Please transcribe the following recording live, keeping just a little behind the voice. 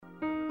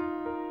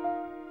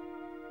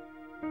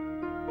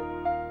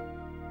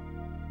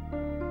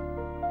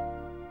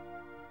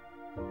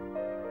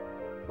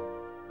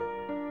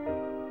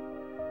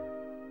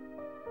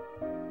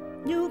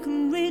You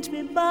can reach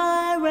me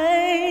by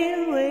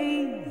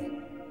railway.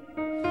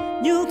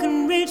 You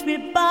can reach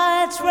me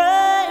by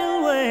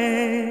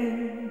trailway.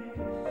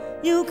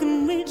 You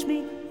can reach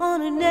me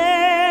on an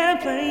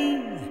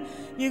airplane.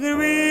 You can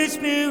reach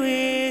me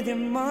with your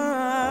mind.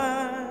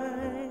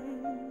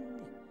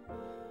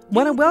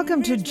 Want to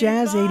welcome to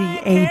Jazz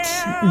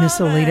 88, Miss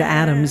Oleta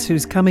Adams,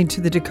 who's coming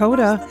to the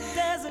Dakota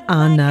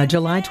on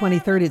July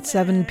 23rd at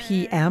 7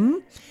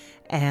 p.m.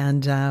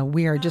 And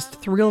we are just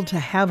thrilled to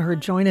have her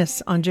join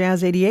us on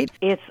Jazz 88.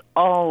 It's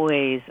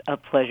always a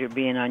pleasure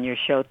being on your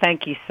show.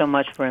 Thank you so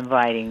much for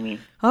inviting me.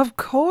 Of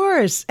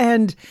course.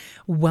 And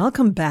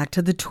welcome back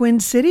to the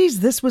Twin Cities.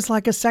 This was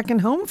like a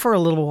second home for a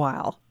little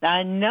while.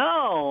 I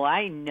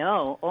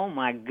know. Oh,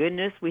 my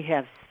goodness. We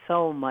have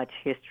so much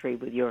history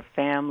with your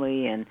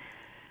family and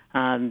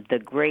the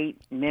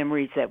great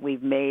memories that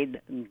we've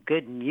made,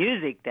 good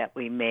music that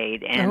we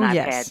made. And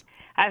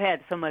I've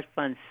had so much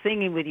fun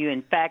singing with you.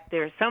 In fact,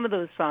 there are some of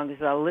those songs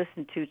that I'll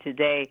listen to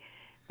today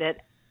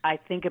that I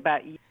think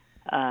about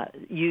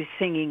you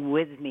singing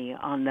with me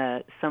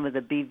on some of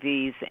the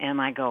BVs, and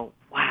I go,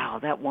 wow,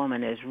 that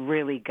woman has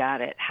really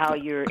got it, how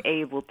you're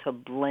able to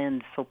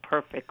blend so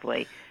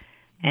perfectly.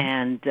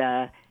 And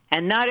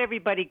not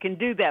everybody can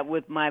do that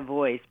with my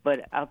voice,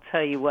 but I'll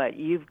tell you what,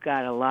 you've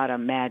got a lot of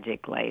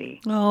magic,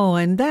 lady. Oh,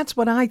 and that's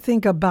what I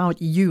think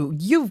about you.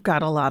 You've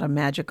got a lot of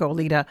magic,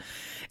 Oleta.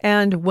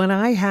 And when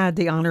I had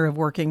the honor of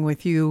working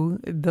with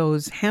you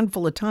those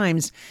handful of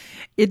times,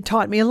 it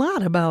taught me a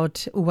lot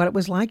about what it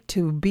was like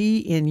to be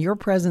in your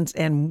presence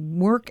and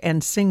work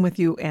and sing with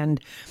you.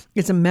 And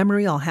it's a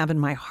memory I'll have in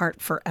my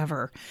heart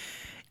forever.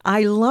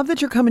 I love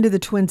that you're coming to the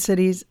Twin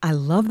Cities. I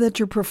love that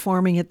you're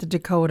performing at the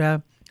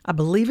Dakota. I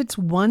believe it's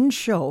one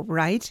show,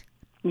 right?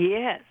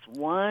 Yes,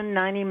 one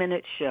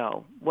 90-minute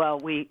show. Well,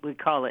 we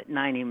call it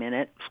 90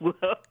 minutes.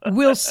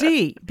 We'll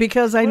see,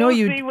 because I know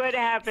you... We'll see what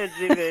happens.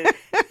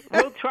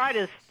 We'll try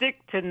to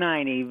stick to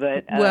 90,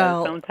 but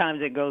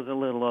sometimes it goes a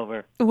little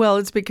over. Well,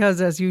 it's because,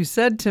 as you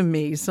said to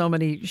me, so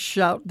many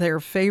shout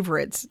their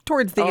favorites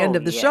towards the end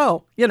of the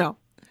show, you know.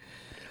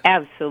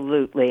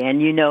 Absolutely,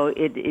 and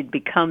it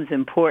becomes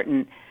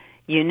important.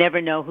 You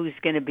never know who's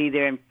going to be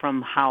there and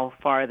from how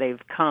far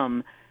they've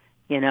come.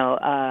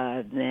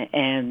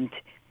 And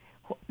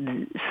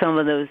some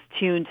of those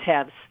tunes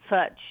have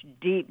such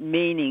deep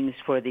meanings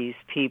for these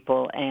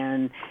people,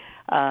 and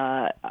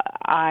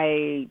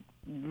I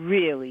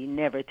really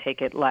never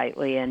take it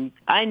lightly. And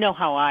I know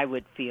how I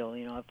would feel,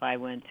 if I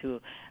went to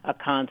a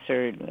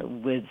concert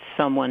with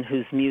someone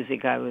whose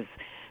music I was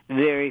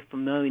very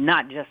familiar,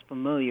 not just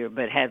familiar,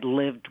 but had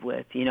lived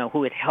with,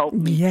 who had helped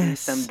me through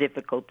some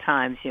difficult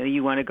times.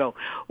 You want to go,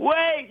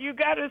 wait, you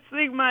got to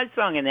sing my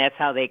song. And that's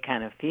how they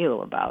kind of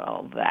feel about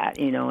all that,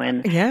 and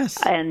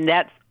and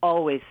that's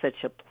always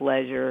such a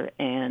pleasure.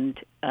 And,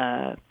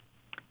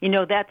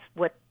 that's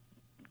what,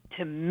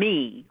 to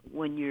me,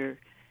 when you're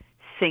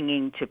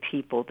singing to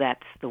people,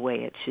 that's the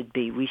way it should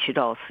be. We should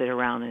all sit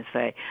around and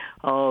say,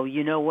 oh,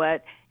 you know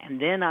what? And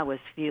then I was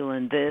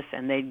feeling this,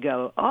 and they'd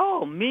go,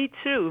 oh, me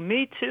too,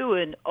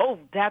 and oh,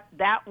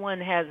 that one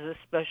has a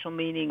special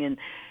meaning,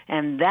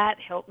 and that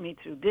helped me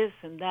through this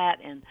and that,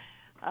 and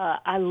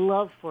I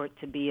love for it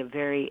to be a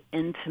very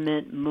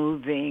intimate,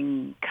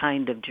 moving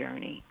kind of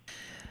journey.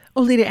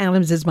 Oleta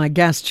Adams is my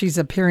guest. She's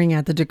appearing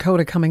at the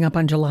Dakota coming up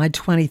on July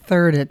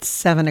 23rd at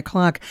 7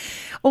 o'clock.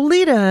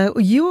 Oleta,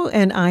 you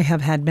and I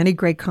have had many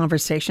great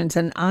conversations,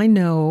 and I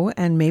know,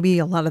 and maybe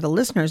a lot of the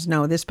listeners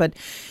know this, but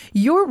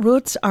your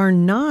roots are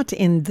not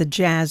in the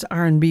jazz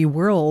R&B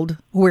world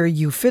where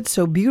you fit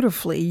so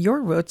beautifully. Your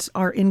roots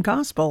are in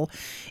gospel,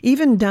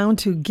 even down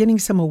to getting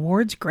some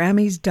awards,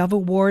 Grammys, Dove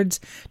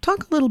Awards.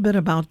 Talk a little bit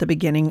about the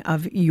beginning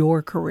of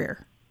your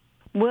career.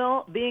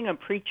 Well, being a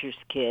preacher's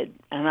kid,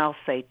 and I'll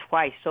say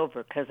twice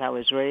over because I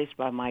was raised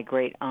by my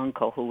great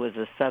uncle who was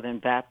a Southern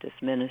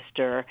Baptist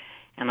minister,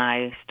 and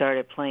I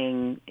started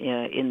playing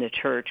in the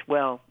church.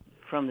 Well,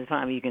 from the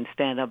time you can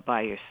stand up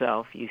by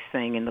yourself, you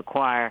sing in the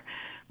choir.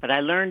 But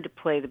I learned to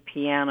play the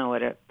piano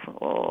at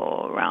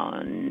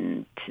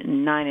around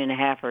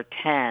 9.5 or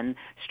 10.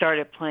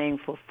 Started playing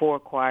for 4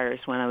 choirs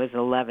when I was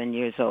 11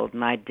 years old,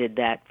 and I did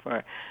that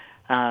for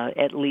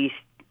at least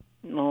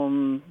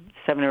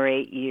 7 or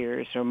 8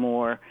 years or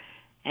more,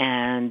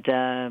 and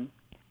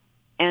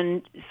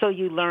so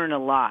you learn a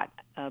lot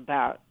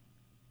about,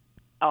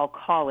 I'll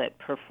call it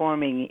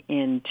performing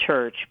in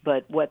church,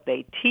 but what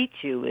they teach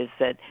you is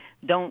that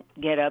don't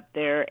get up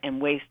there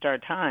and waste our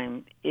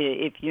time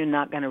if you're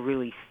not going to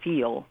really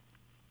feel,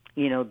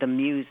 the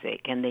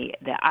music. And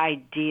the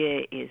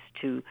idea is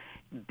to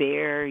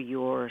bare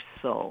your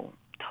soul,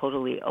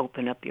 totally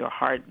open up your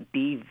heart,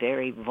 be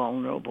very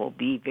vulnerable,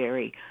 be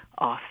very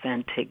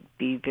authentic,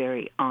 be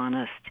very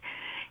honest.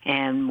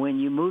 And when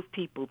you move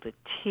people to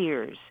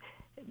tears,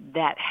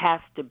 that has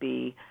to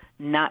be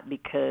not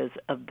because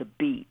of the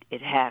beat.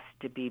 It has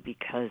to be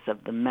because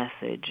of the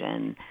message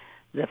and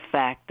the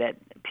fact that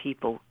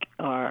people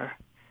are,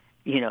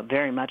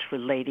 very much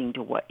relating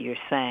to what you're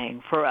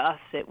saying. For us,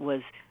 it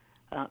was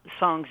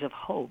songs of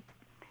hope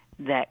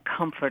that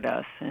comfort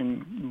us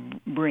and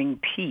bring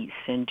peace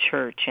in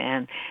church.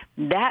 And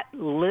that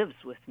lives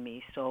with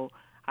me. So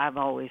I've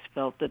always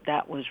felt that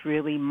that was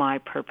really my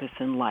purpose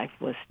in life,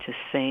 was to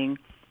sing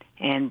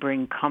and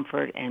bring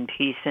comfort and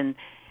peace and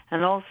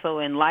also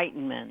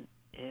enlightenment,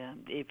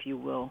 if you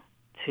will,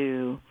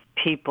 to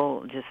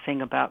people. Just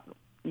think about,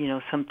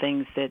 some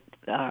things that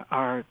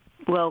are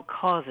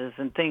causes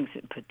and things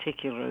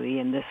particularly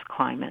in this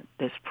climate,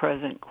 this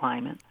present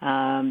climate,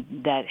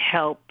 that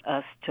help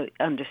us to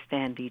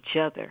understand each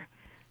other.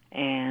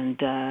 And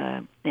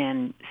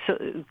so,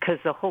 because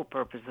the whole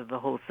purpose of the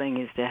whole thing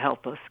is to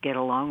help us get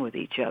along with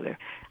each other.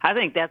 I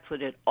think that's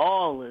what it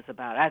all is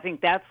about. I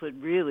think that's what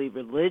really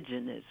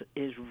religion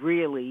is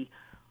really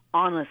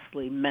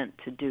honestly meant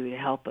to do, to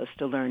help us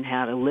to learn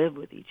how to live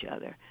with each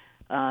other,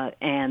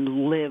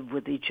 and live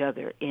with each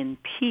other in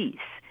peace.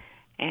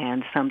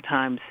 And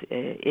sometimes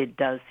it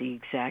does the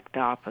exact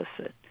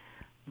opposite.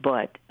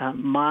 But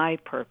my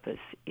purpose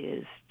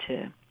is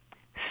to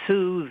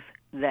soothe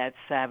that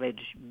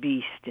savage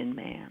beast in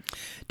man.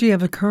 Do you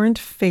have a current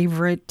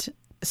favorite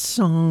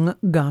song,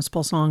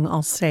 gospel song,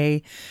 I'll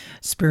say,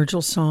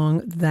 spiritual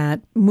song that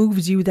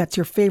moves you, that's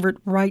your favorite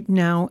right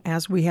now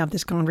as we have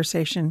this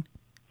conversation?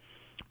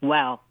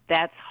 Wow,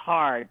 that's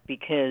hard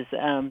because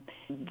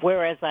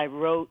whereas I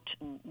wrote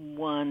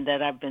one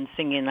that I've been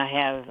singing, I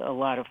have a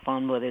lot of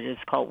fun with it. It's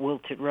called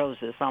Wilted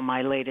Roses on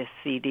my latest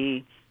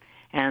CD,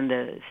 and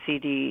the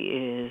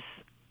CD is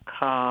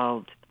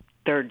called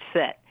Third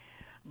Set.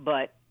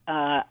 But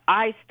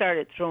I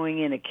started throwing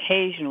in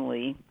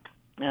occasionally,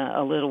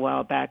 a little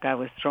while back, I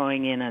was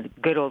throwing in a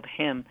good old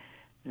hymn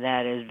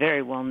that is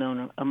very well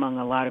known among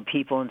a lot of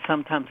people, and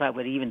sometimes I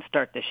would even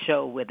start the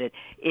show with it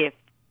if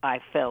I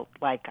felt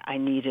like I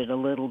needed a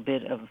little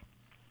bit of,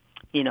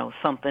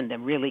 something to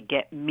really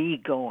get me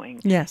going.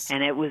 Yes.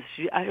 And it was,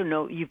 I don't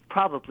know, you've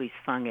probably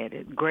sung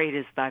it. Great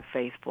is thy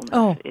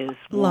faithfulness is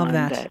love one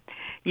that.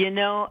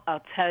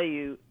 I'll tell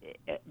you,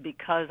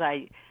 because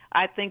I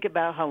think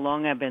about how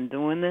long I've been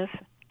doing this,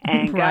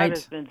 and right. God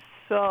has been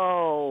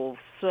so,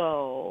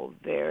 so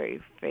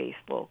very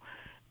faithful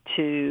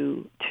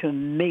to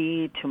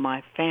me, to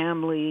my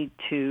family,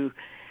 to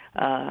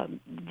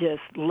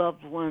just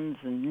loved ones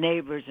and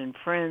neighbors and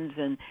friends.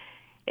 And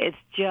it's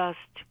just,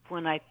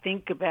 when I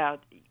think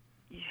about,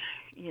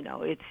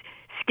 it's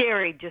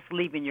scary just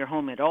leaving your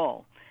home at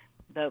all.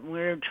 But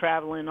we're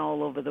traveling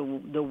all over the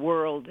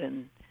world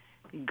and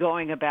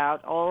going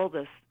about all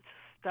the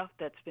stuff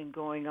that's been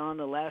going on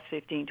the last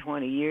 15,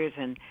 20 years,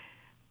 and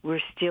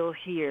we're still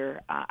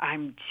here.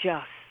 I'm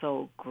just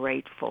so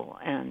grateful.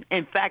 And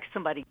in fact,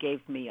 somebody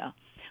gave me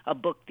a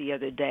book the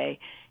other day,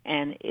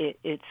 and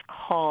it's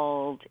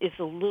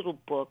a little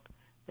book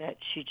that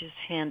she just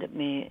handed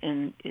me,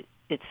 and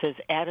it says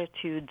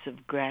Attitudes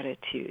of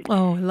Gratitude.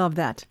 Oh, I love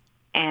that.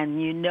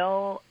 And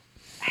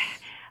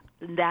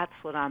that's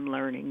what I'm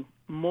learning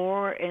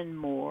more and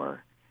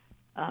more,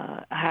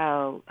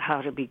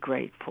 how to be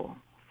grateful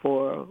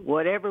for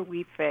whatever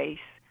we face,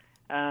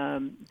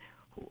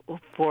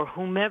 for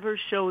whomever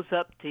shows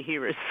up to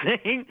hear us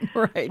sing,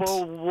 right.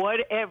 For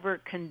whatever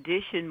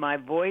condition my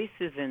voice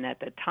is in at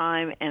the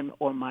time,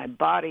 or my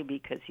body,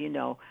 because,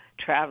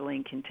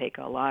 traveling can take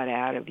a lot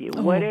out of you.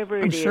 Whatever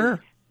it is,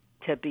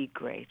 to be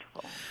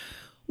grateful.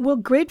 Well,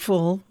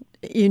 grateful,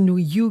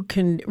 you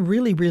can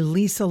really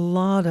release a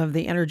lot of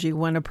the energy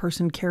when a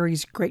person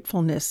carries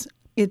gratefulness.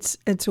 It's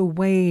a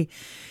way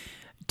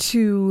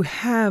to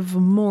have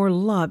more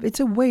love. It's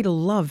a way to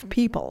love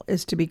people,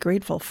 is to be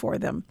grateful for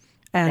them.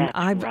 And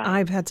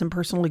I've had some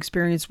personal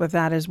experience with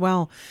that as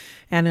well.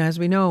 And as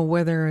we know,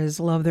 where there is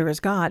love, there is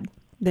God.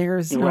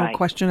 There's no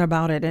question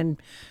about it. And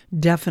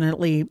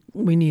definitely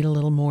we need a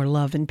little more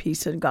love and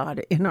peace and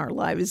God in our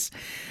lives.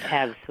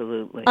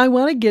 Absolutely. I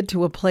want to get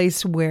to a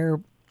place where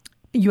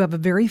you have a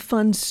very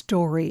fun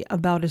story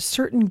about a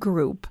certain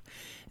group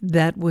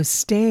that was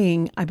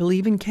staying, I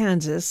believe, in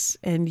Kansas,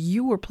 and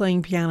you were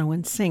playing piano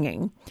and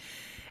singing,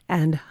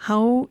 and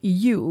how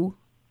you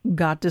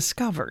got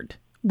discovered.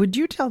 Would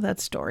you tell that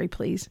story,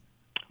 please?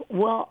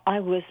 Well, I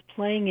was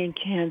playing in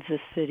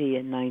Kansas City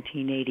in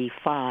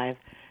 1985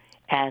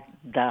 at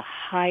the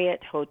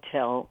Hyatt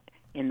Hotel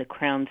in the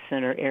Crown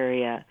Center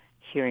area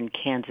here in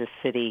Kansas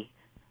City,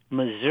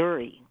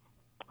 Missouri,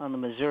 on the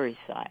Missouri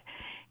side.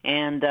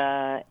 And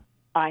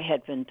I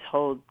had been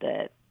told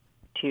that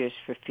Tears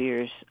for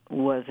Fears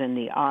was in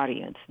the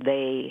audience.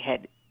 They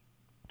had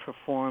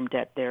performed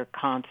at their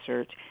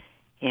concert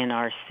in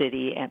our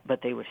city,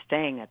 but they were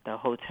staying at the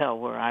hotel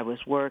where I was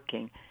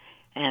working.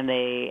 And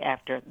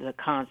after the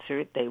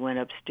concert, they went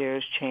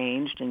upstairs,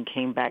 changed, and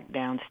came back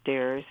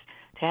downstairs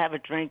to have a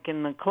drink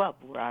in the club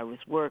where I was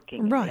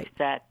working. Right. And they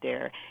sat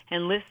there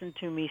and listened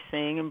to me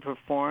sing and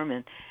perform.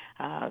 And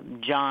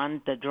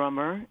John, the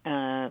drummer,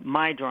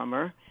 my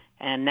drummer,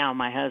 and now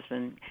my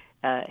husband,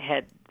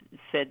 had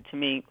said to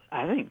me,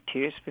 I think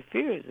Tears for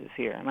Fears is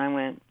here. And I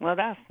went, well,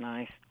 that's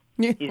nice.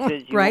 He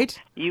says,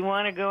 you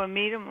want to go and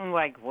meet him? I'm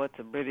like, what's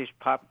a British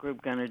pop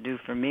group going to do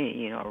for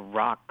me?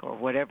 Rock or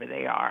whatever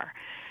they are.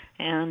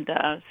 And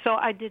so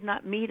I did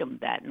not meet them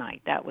that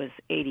night. That was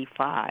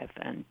 85.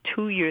 And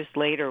 2 years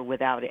later,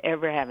 without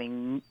ever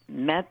having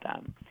met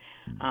them,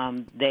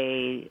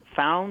 they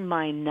found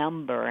my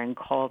number and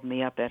called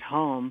me up at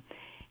home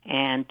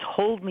and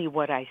told me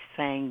what I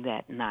sang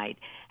that night,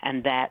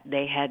 and that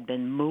they had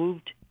been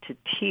moved to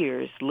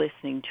tears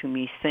listening to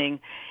me sing,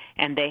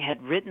 and they had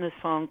written a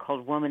song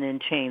called Woman in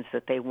Chains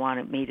that they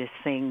wanted me to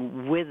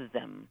sing with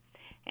them.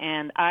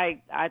 And I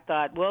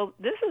thought, well,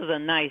 this is a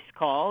nice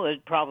call.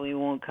 It probably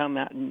won't come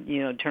out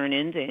and, turn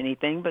into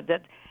anything, but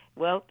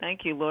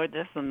thank you, Lord,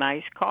 that's a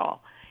nice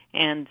call.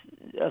 And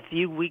a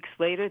few weeks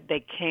later, they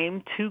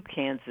came to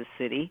Kansas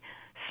City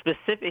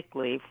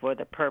specifically for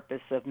the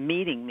purpose of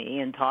meeting me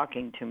and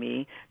talking to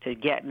me to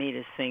get me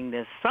to sing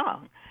this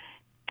song.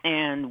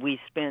 And we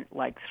spent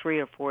like 3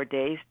 or 4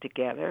 days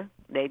together.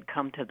 They'd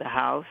come to the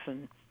house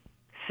and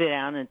sit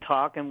down and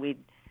talk, and we'd,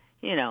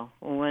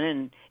 went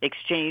and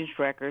exchanged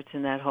records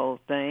and that whole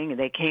thing. And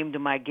they came to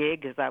my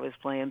gig because I was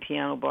playing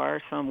piano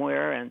bar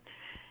somewhere, and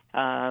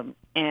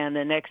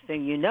the next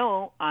thing you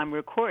know, I'm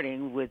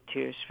recording with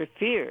Tears for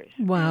Fears.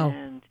 Wow.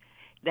 And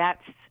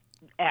that's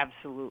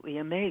absolutely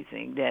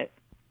amazing that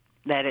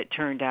it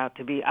turned out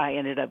to be. I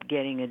ended up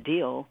getting a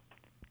deal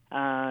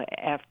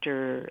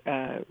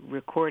after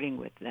recording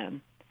with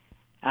them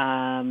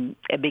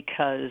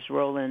because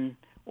Roland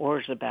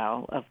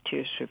Orzabal of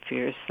Tears for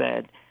Fears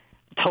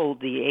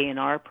told the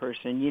A&R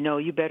person,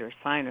 you better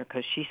sign her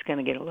because she's going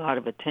to get a lot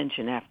of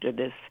attention after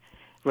this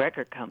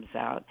record comes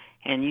out,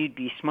 and you'd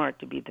be smart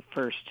to be the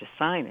first to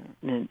sign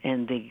her.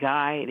 And the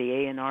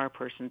A&R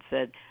person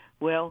said,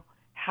 well,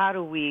 how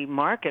do we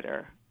market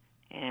her?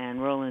 And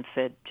Roland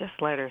said, just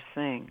let her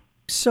sing.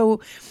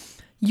 So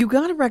you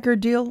got a record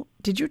deal.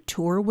 Did you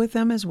tour with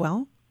them as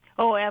well?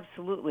 Oh,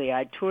 absolutely.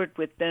 I toured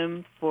with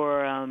them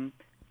for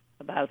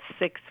about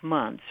 6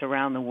 months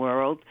around the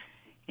world,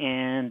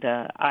 and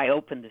I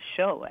opened the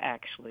show,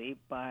 actually,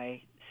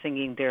 by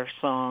singing their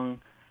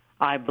song,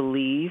 I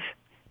Believe,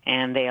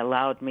 and they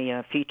allowed me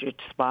a featured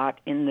spot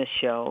in the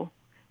show.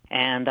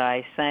 And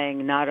I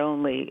sang not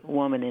only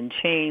Woman in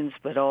Chains,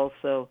 but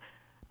also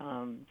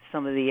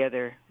some of the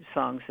other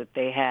songs that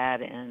they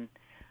had, and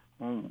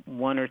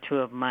one or two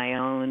of my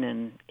own.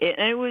 And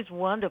it was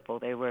wonderful.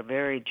 They were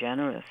very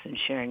generous in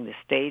sharing the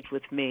stage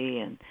with me,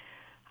 and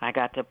I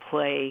got to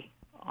play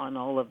on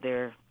all of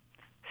their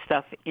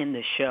stuff in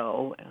the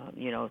show,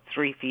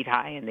 3 feet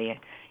high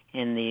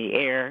in the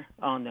air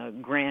on the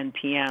grand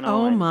piano.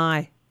 Oh,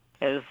 my.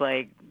 It was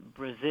like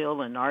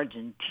Brazil and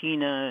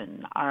Argentina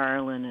and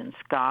Ireland and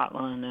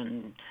Scotland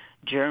and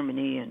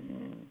Germany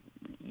and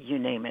you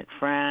name it,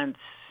 France,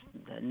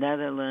 the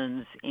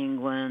Netherlands,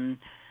 England,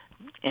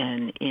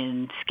 and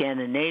in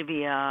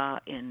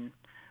Scandinavia, in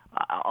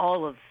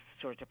all of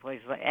sorts of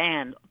places,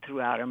 and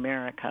throughout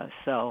America.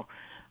 So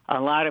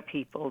a lot of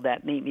people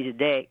that meet me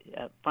today,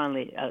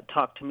 finally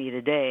talk to me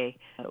today,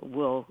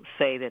 will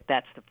say that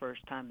that's the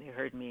first time they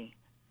heard me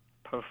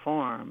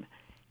perform.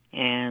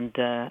 And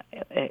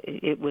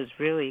it was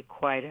really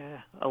quite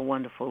a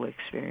wonderful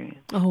experience.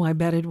 Oh, I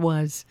bet it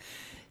was.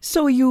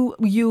 So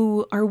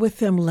you are with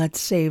them, let's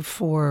say,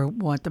 for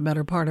the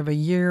better part of a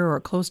year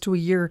or close to a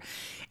year.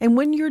 And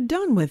when you're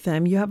done with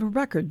them, you have a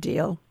record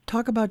deal.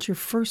 Talk about your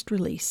first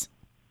release.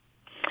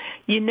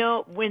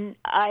 When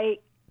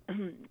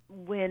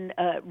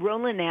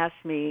Roland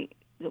asked me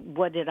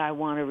what did I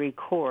want to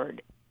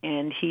record,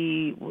 and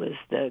he was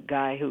the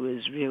guy who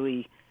was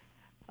really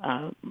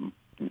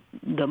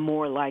the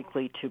more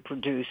likely to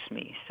produce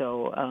me.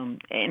 So,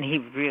 and he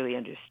really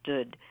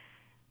understood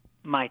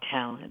my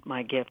talent,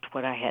 my gift,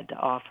 what I had to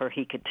offer.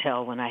 He could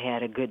tell when I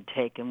had a good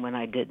take and when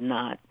I did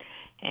not.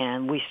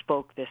 And we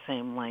spoke the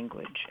same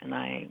language, and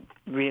I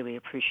really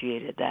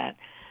appreciated that.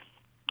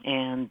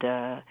 And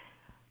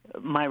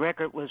my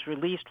record was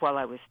released while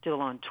I was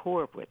still on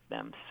tour with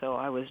them, so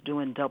I was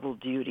doing double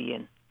duty,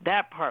 and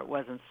that part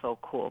wasn't so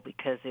cool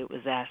because it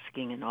was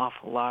asking an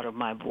awful lot of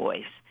my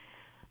voice.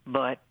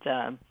 But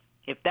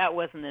if that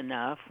wasn't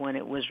enough, when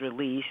it was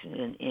released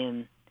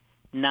in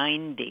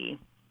 90,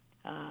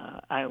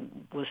 I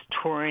was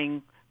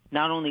touring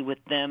not only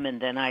with them,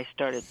 and then I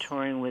started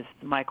touring with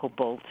Michael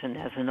Bolton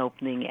as an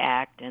opening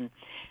act, and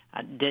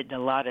I did a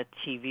lot of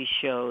TV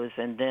shows.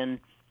 And then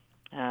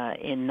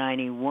in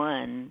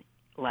 91,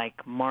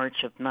 like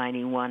March of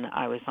 91,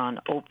 I was on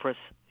Oprah's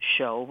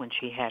show when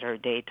she had her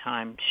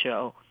daytime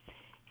show,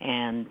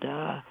 and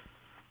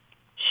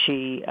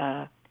she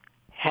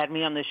had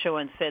me on the show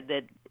and said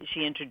that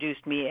she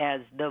introduced me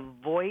as the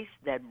voice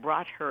that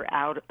brought her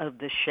out of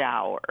the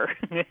shower.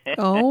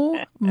 Oh,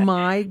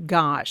 my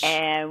gosh.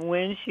 And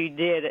when she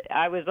did,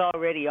 I was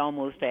already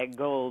almost at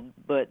gold,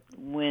 but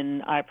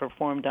when I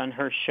performed on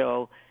her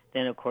show,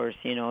 then, of course,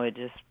 it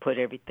just put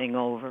everything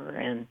over,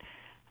 and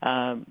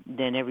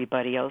then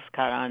everybody else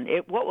caught on.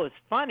 What was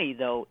funny,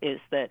 though,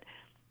 is that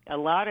a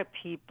lot of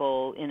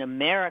people in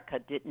America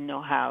didn't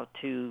know how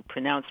to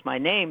pronounce my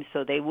name,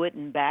 so they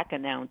wouldn't back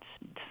announce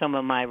some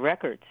of my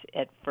records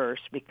at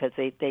first because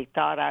they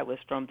thought I was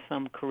from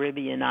some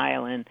Caribbean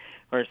island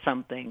or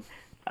something.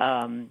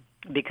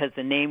 because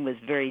the name was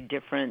very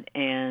different.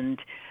 And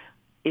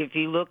if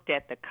you looked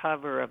at the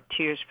cover of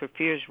Tears for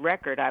Fears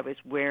record, I was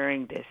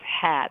wearing this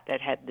hat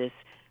that had this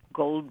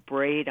gold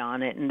braid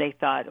on it, and they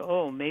thought,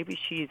 oh, maybe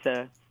she's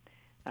a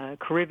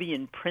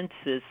Caribbean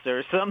princess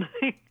or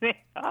something. They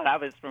thought I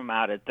was from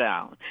out of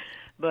town.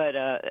 But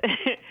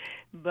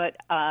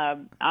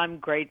I'm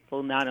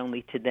grateful not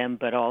only to them,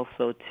 but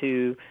also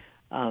to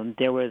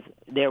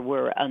there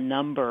were a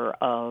number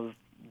of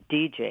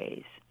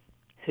DJs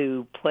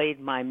who played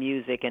my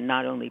music, and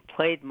not only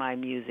played my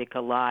music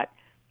a lot,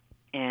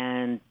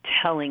 and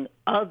telling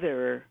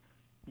other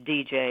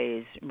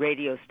DJs,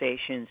 radio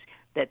stations,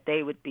 that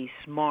they would be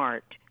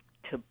smart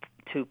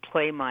to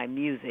play my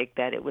music,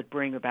 that it would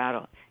bring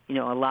about a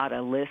lot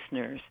of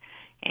listeners,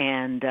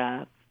 and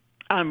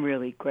I'm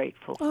really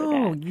grateful for that.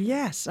 Oh,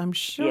 yes, I'm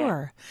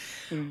sure.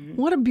 Yeah. Mm-hmm.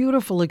 What a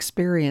beautiful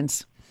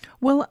experience.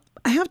 Well,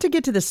 I have to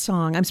get to the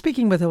song. I'm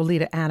speaking with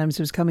Oleta Adams,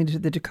 who's coming to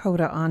the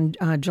Dakota on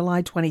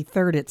July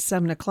 23rd at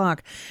 7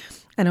 o'clock.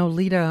 And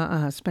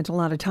Oleta spent a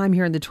lot of time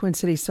here in the Twin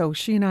Cities, so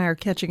she and I are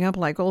catching up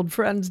like old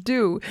friends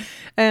do.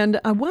 And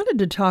I wanted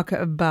to talk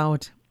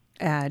about,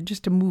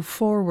 just to move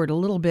forward a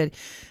little bit,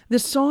 the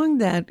song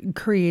that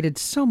created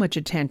so much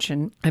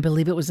attention, I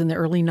believe it was in the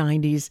early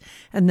 90s,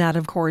 and that,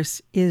 of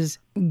course, is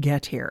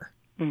Get Here.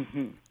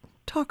 Mm-hmm.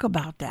 Talk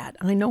about that.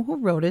 I know who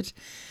wrote it.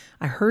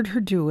 I heard her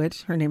do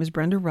it. Her name is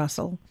Brenda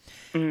Russell.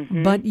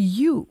 Mm-hmm. But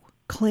you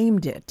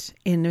claimed it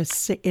in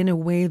a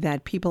way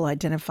that people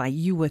identify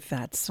you with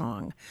that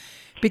song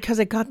because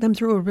it got them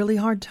through a really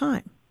hard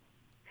time.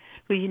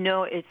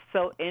 Well, it's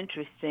so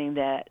interesting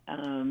that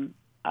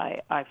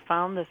I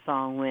found the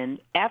song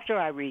after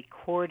I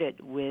recorded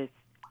with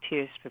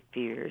Tears for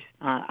Fears,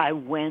 I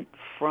went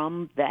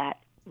from that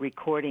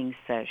recording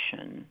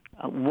session,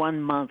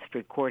 1 month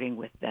recording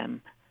with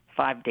them,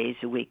 5 days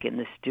a week in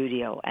the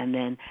studio, and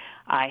then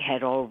I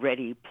had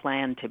already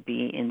planned to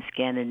be in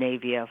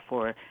Scandinavia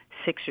for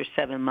 6 or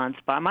 7 months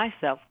by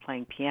myself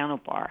playing piano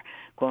bar,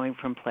 going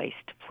from place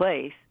to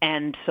place.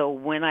 And so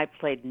when I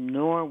played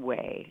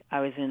Norway, I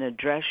was in a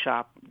dress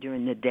shop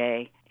during the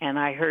day, and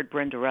I heard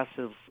Brenda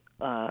Russell's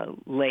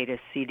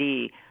latest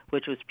CD,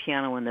 which was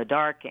Piano in the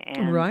Dark,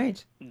 and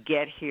right.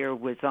 Get Here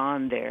was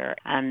on there.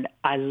 And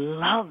I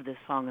loved the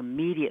song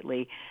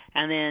immediately.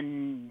 And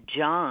then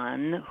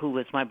John, who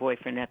was my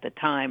boyfriend at the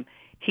time,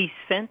 he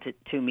sent it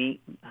to me,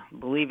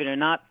 believe it or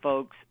not,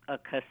 folks, a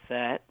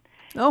cassette.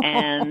 Oh,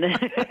 and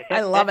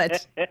I love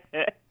it.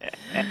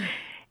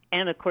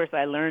 And, of course,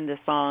 I learned the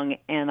song,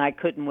 and I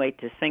couldn't wait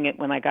to sing it.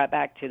 When I got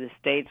back to the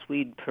States,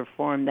 we'd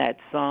perform that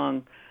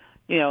song.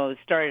 It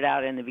started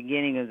out in the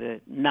beginning of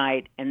the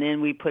night, and then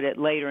we put it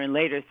later and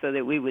later so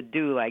that we would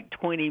do like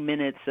 20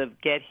 minutes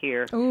of Get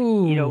Here.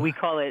 Ooh. We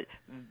call it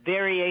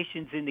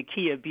variations in the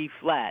key of B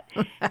flat.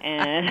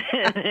 And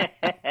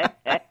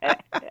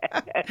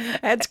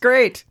that's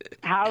great.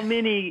 How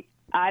many?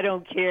 I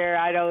don't care.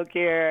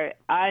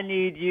 I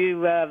need you,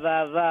 blah,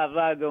 blah, blah,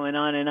 blah, going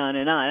on and on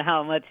and on.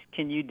 How much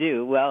can you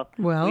do? Well,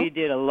 we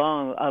did a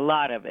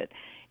lot of it,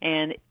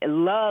 and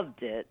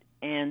loved it.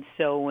 And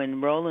so when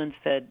Roland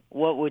said,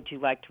 what would you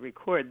like to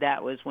record,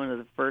 that was one of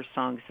the first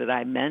songs that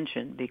I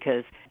mentioned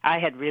because I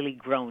had really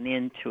grown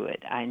into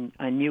it. I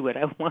knew what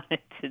I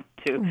wanted to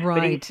do. Right.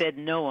 But he said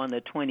no on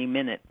the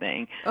 20-minute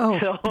thing.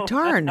 Oh,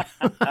 darn.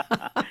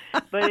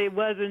 But it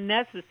wasn't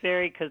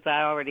necessary because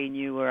I already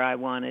knew where I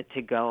wanted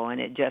to go, and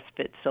it just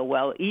fit so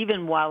well.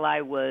 Even while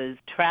I was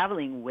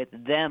traveling with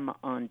them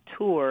on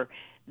tour,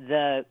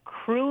 the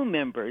crew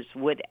members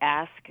would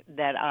ask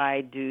that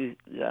I do,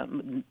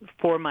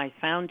 for my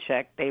sound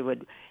check, they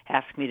would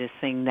ask me to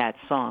sing that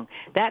song.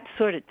 That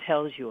sort of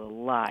tells you a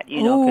lot.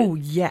 Oh,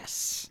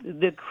 yes.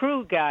 The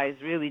crew guys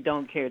really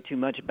don't care too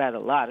much about a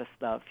lot of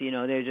stuff.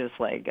 They're just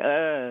like,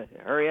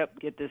 hurry up,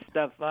 get this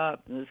stuff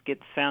up, let's get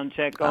the sound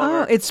check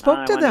over. Oh, it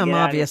spoke to them,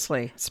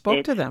 obviously.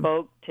 Spoke to them. It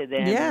spoke to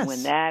them. Yes. And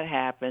when that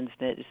happens,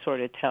 it sort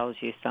of tells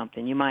you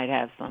something. You might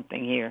have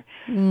something here.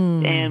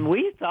 And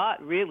we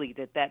thought really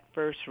that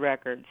first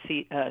record,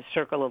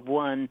 Circle of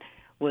One,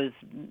 was,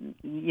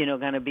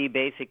 going to be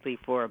basically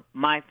for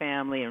my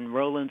family and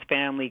Roland's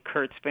family,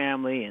 Kurt's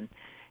family,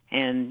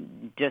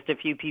 and just a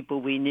few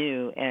people we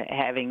knew,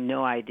 having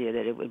no idea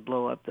that it would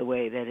blow up the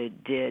way that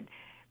it did,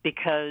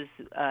 because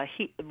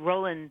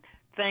Roland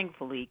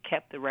thankfully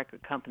kept the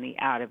record company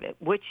out of it,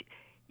 which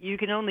you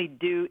can only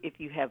do if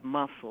you have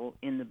muscle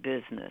in the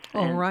business.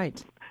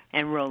 Right.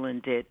 And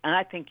Roland did. And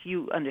I think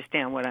you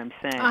understand what I'm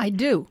saying. I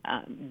do.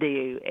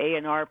 The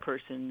A&R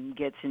person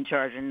gets in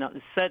charge, and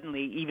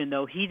suddenly, even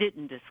though he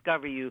didn't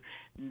discover you,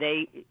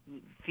 they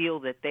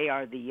feel that they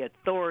are the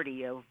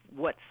authority of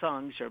what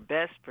songs are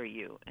best for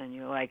you. And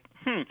you're like,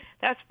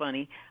 that's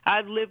funny.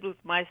 I've lived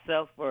with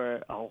myself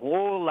for a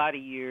whole lot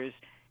of years,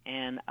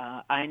 and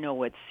I know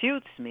what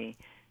suits me.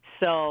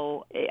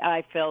 So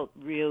I felt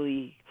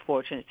really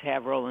fortunate to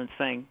have Roland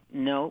saying,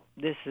 no,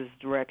 this is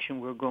the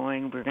direction we're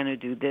going. We're going to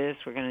do this.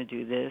 We're going to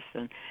do this.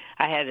 And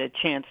I had a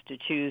chance to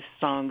choose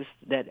songs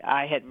that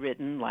I had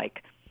written,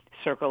 like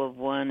Circle of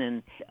One,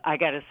 and I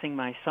got to sing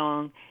my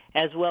song.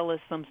 as well as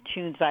some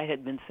tunes I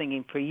had been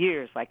singing for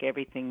years, like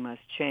Everything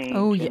Must Change.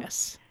 Oh,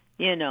 yes.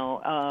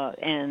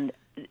 And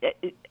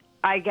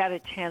I got a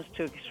chance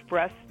to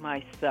express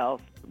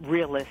myself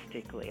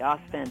realistically,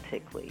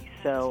 authentically.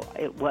 So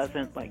it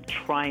wasn't like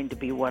trying to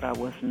be what I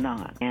was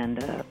not. And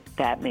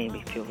that made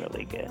me feel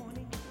really good.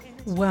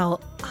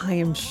 Well, I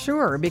am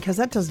sure, because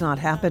that does not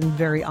happen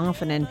very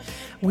often. And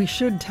we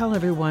should tell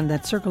everyone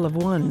that Circle of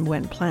One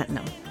went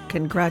platinum.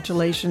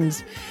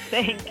 Congratulations.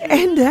 Thank you.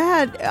 And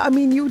that, I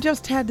mean, you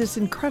just had this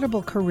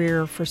incredible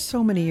career for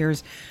so many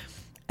years.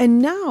 And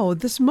now,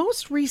 this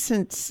most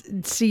recent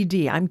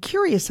CD, I'm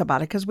curious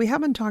about it because we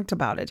haven't talked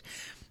about it.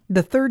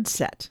 The third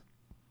set.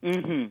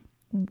 Mm-hmm.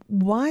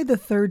 Why the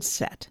third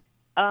set?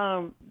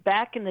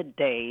 Back in the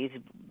days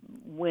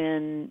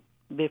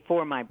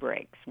before my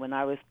breaks, when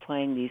I was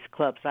playing these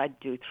clubs, I'd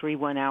do 3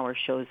 one-hour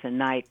shows a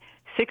night,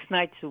 6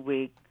 nights a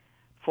week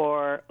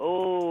for,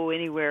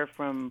 anywhere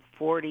from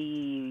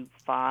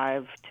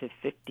 45 to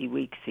 50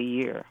 weeks a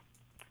year.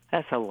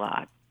 That's a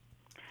lot.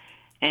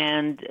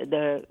 And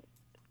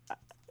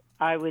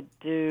I would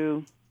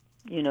do,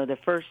 the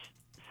first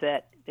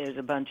set, there's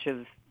a bunch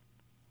of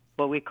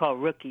what we call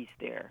rookies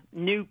there,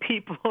 new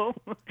people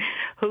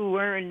who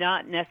were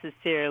not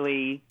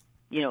necessarily,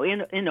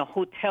 in a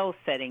hotel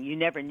setting, you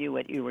never knew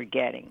what you were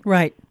getting.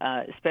 Right.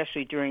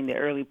 Especially during the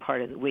early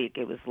part of the week.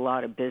 It was a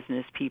lot of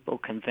business people,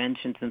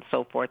 conventions, and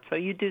so forth. So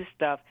you do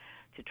stuff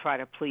to try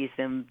to please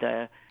them.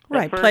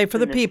 Play for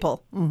the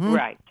people. Mm-hmm.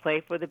 Right,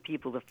 play for the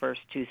people the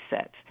first 2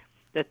 sets.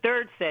 The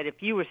third set,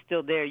 if you were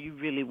still there, you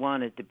really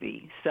wanted to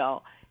be.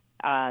 So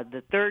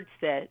the third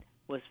set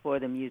was for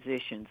the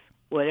musicians,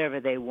 whatever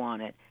they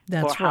wanted,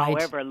 that's for right.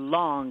 however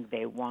long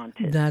they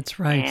wanted. That's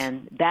right.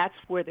 And that's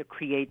where the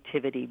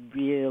creativity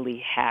really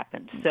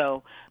happened.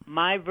 So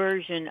my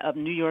version of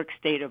New York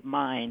State of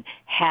Mind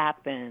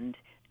happened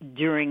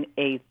during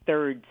a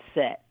third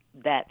set,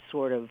 that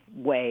sort of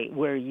way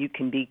where you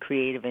can be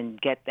creative and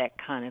get that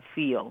kind of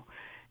feel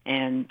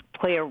and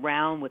play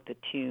around with the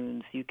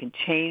tunes. You can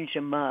change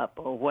them up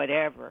or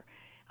whatever.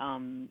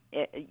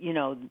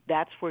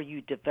 That's where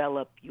you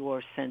develop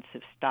your sense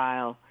of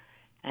style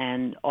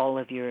and all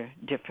of your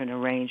different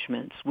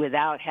arrangements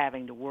without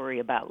having to worry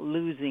about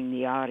losing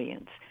the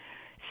audience.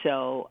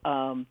 So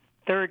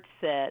third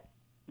set,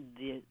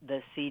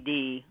 the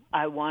CD,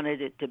 I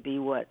wanted it to be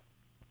what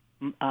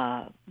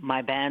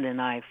my band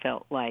and I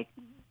felt like,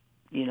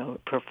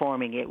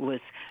 performing. It was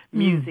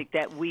music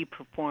that we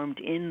performed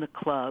in the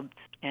clubs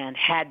and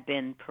had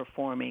been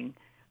performing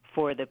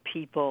for the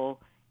people,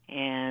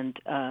 and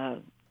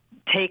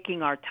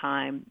taking our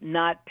time,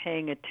 not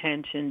paying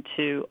attention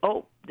to,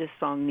 this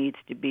song needs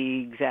to be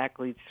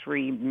exactly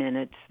 3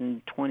 minutes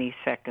and 20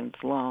 seconds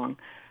long,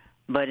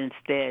 but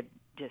instead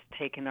just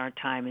taking our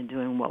time and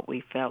doing what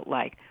we felt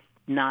like,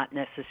 not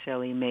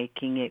necessarily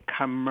making it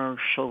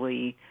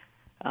commercially,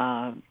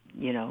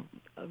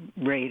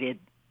 rated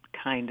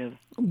kind of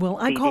Well,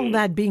 I CD. call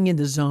that being in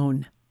the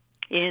zone.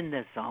 In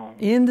the zone.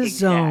 In the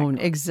zone,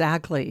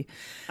 exactly.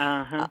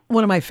 Uh-huh.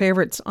 One of my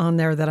favorites on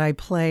there that I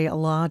play a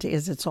lot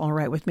is It's All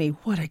Right With Me.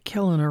 What a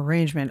killing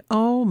arrangement.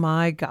 Oh,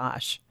 my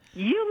gosh.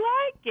 You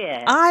like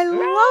it. I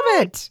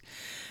love it.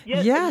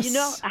 Yes.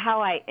 Yes.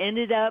 How I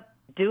ended up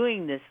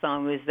doing this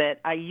song was that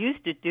I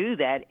used to do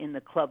that in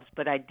the clubs,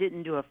 but I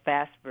didn't do a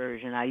fast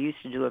version. I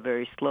used to do a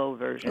very slow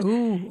version.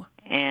 Ooh.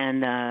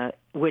 And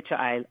which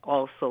I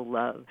also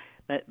love.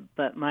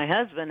 But my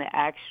husband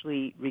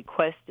actually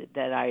requested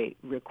that I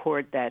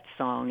record that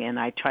song, and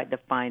I tried to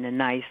find a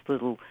nice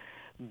little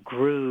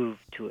groove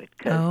to it.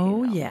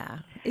 Yeah.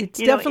 It's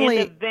definitely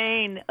in the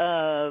vein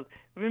of,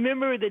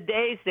 remember the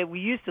days that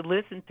we used to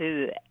listen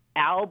to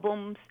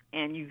albums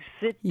and you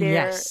sit there,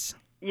 yes.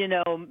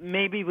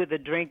 Maybe with a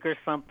drink or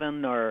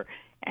something,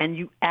 and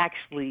you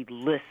actually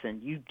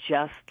listen. You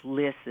just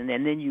listen,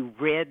 and then you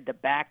read the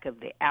back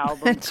of the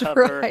album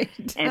cover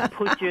right. and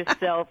put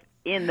yourself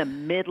in the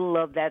middle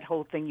of that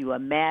whole thing. You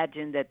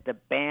imagine that the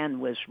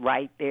band was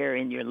right there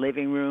in your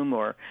living room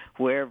or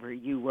wherever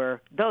you were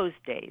those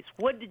days.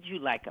 What did you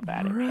like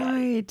about it,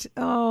 Right. Patty?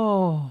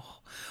 Oh.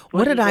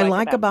 What did I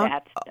like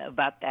about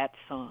that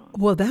song?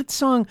 Well, that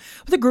song,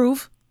 the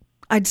groove.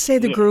 I'd say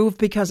the groove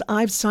because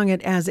I've sung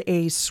it as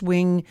a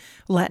swing,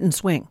 Latin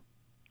swing.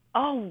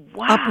 Oh,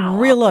 wow.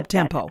 Real up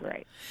tempo. That's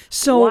great.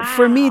 So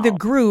for me, the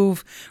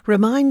groove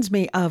reminds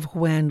me of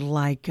when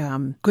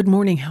Good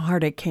Morning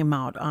Heartache came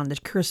out on the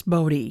Chris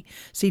Bodie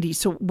CD.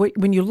 So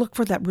when you look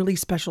for that really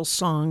special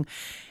song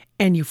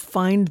and you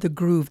find the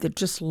groove that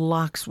just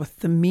locks with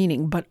the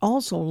meaning, but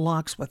also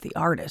locks with the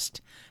artist,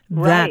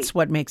 that's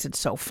what makes it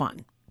so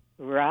fun.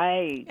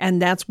 Right. And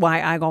that's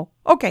why I go,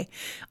 okay,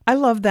 I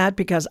love that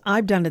because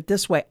I've done it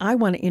this way. I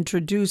want to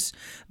introduce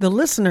the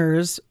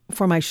listeners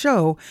for my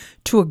show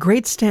to a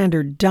great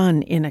standard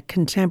done in a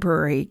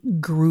contemporary,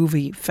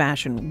 groovy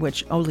fashion,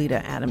 which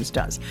Oleta Adams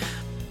does.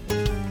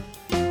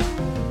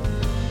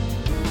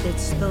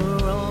 It's the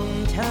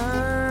wrong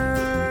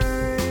time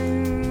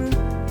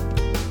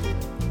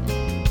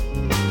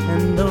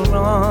and the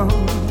wrong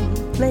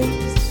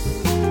place.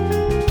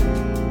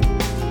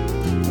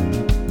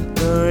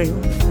 Girl,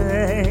 you're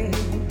face.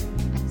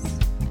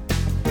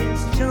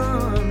 It's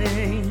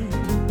charming.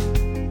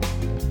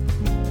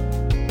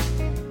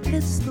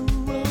 It's the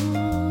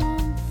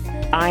wrong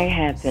face. I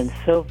have been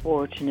so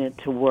fortunate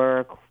to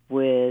work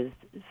with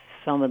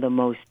some of the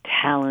most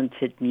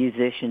talented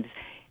musicians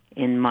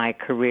in my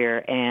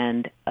career,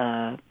 and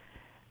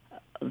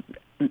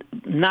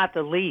not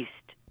the least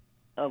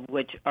of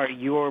which are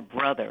your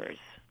brothers.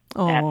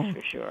 Oh, that's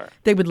for sure.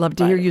 They would love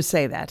to hear you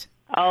say that.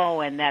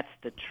 Oh, and that's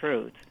the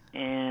truth.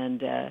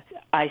 And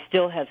I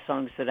still have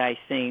songs that I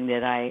sing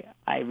that I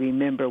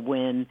remember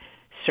when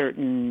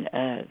certain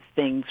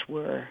things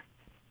were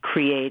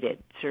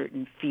created,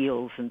 certain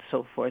feels and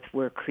so forth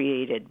were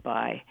created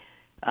by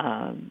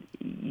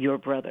your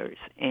brothers.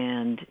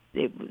 And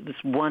it was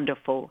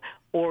wonderful.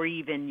 Or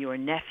even your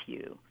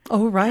nephew.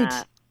 Oh, right.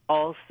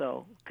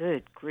 Also,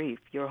 good grief,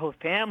 your whole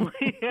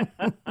family.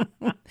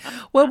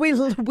 Well,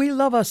 we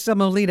love us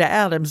some Oleta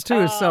Adams,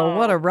 too, so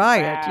what a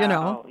riot, wow. you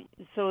know.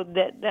 So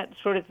that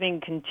sort of thing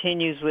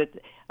continues with,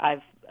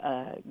 I've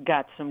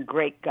got some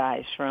great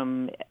guys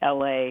from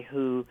L.A.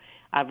 who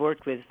I've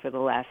worked with for the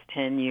last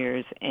 10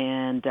 years,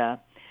 and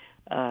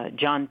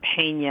John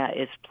Pena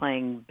is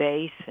playing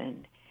bass,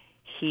 and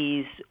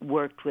he's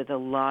worked with a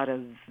lot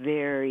of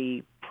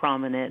very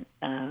prominent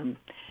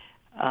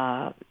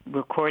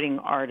recording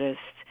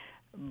artists,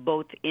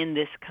 both in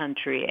this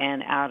country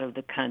and out of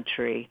the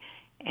country,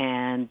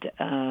 and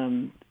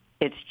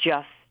it's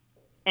just,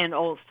 and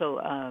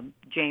also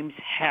James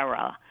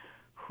Hara,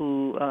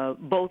 who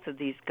both of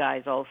these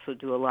guys also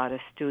do a lot of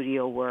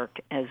studio work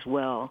as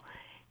well,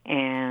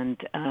 and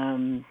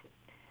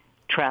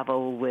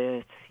travel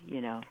with,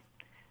 you know,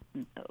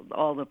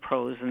 all the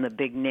pros and the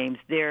big names.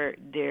 Their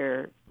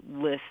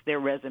lists, their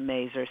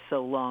resumes are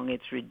so long,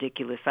 it's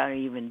ridiculous. I don't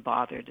even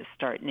bother to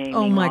start naming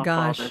Oh my off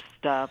gosh. all the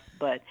stuff,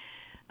 but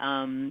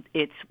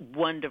it's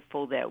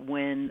wonderful that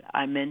when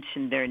I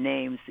mention their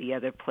names, the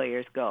other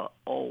players go,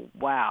 "Oh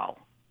wow,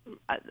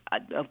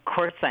 of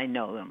course I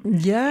know them."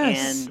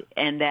 Yes.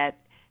 And that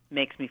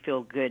makes me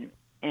feel good.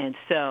 And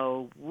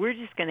so we're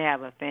just going to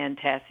have a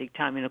fantastic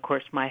time. And of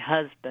course, my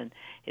husband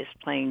is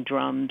playing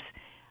drums.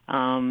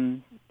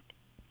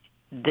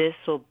 This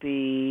will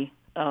be,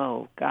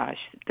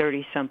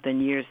 30-something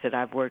years that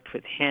I've worked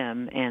with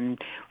him, and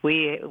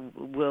we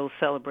will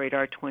celebrate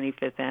our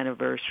 25th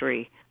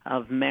anniversary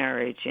of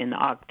marriage in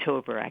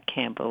October. I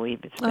can't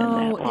believe it's been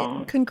that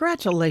long.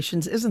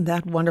 Congratulations. Isn't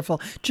that wonderful?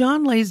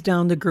 John lays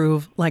down the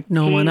groove like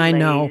no one I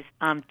know.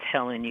 I'm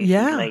telling you,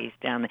 Yeah. he lays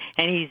down,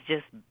 and he's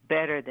just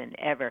better than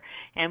ever.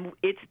 And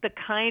it's the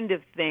kind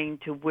of thing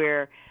to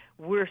where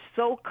we're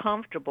so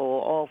comfortable,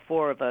 all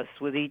four of us,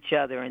 with each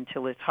other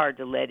until it's hard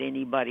to let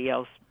anybody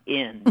else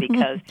in.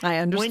 Because I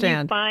understand.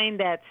 when you find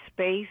that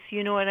space,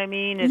 you know what I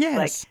mean? It's Yes.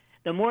 like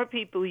the more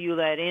people you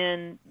let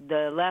in,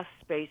 the less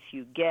space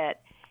you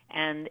get.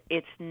 And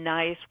it's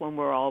nice when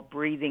we're all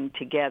breathing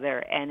together,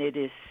 and it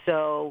is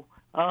so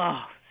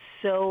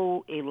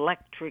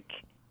electric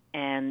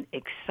and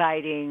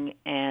exciting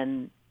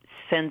and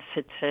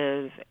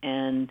sensitive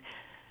and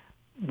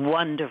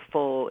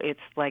wonderful. It's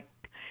like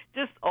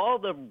just all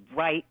the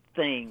right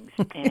things,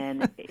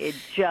 and it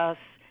just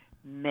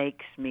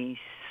makes me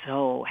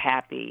so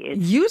happy.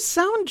 You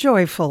sound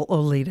joyful,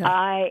 Oleta.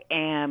 I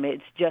am.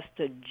 It's just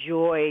a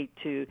joy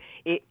to.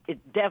 It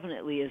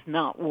definitely is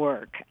not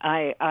work.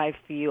 I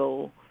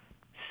feel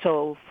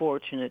so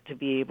fortunate to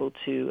be able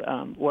to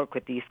work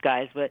with these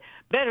guys. But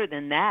better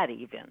than that,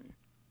 even,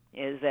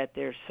 is that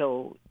they're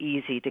so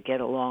easy to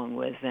get along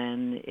with,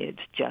 and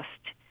it's just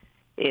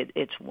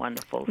it's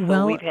wonderful. So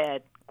Well, we've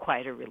had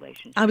quite a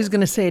relationship. I was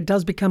going to say it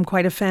does become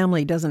quite a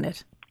family, doesn't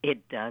it?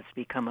 It does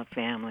become a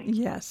family.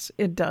 Yes,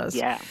 it does.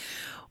 Yeah.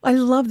 I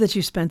love that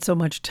you spent so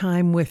much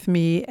time with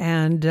me,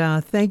 and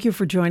thank you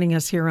for joining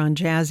us here on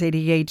Jazz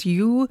 88.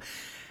 You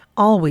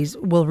always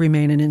will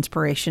remain an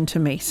inspiration to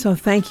me. So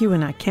thank you,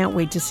 and I can't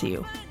wait to see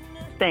you.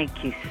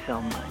 Thank you so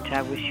much.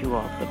 I wish you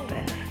all the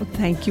best.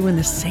 Thank you, and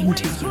the same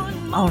to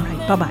you. All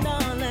right,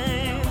 bye-bye.